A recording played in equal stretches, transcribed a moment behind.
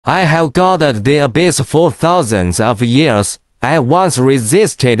I have guarded the abyss for thousands of years. I once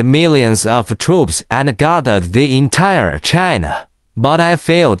resisted millions of troops and guarded the entire China. But I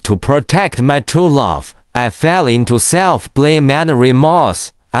failed to protect my true love. I fell into self-blame and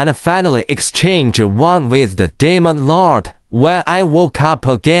remorse, and finally exchanged one with the demon lord. When I woke up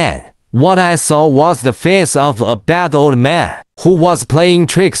again, what I saw was the face of a bad old man, who was playing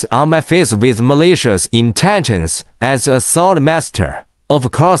tricks on my face with malicious intentions. As a sword master, of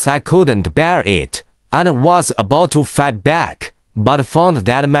course I couldn't bear it, and was about to fight back, but found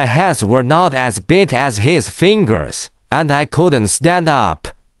that my hands were not as big as his fingers, and I couldn't stand up,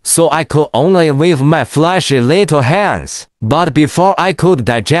 so I could only wave my fleshy little hands. But before I could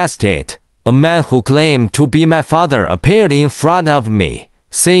digest it, a man who claimed to be my father appeared in front of me,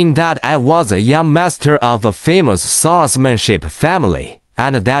 saying that I was a young master of a famous swordsmanship family,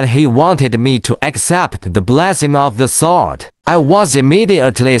 and that he wanted me to accept the blessing of the sword. I was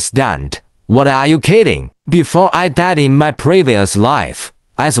immediately stunned. What are you kidding? Before I died in my previous life,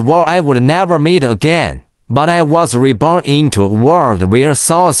 I swore I would never meet again. But I was reborn into a world where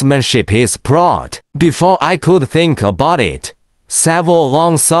swordsmanship is proud. Before I could think about it, several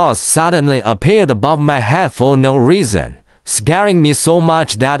long swords suddenly appeared above my head for no reason, scaring me so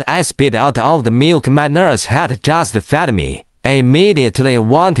much that I spit out all the milk my nurse had just fed me. I immediately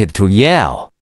wanted to yell.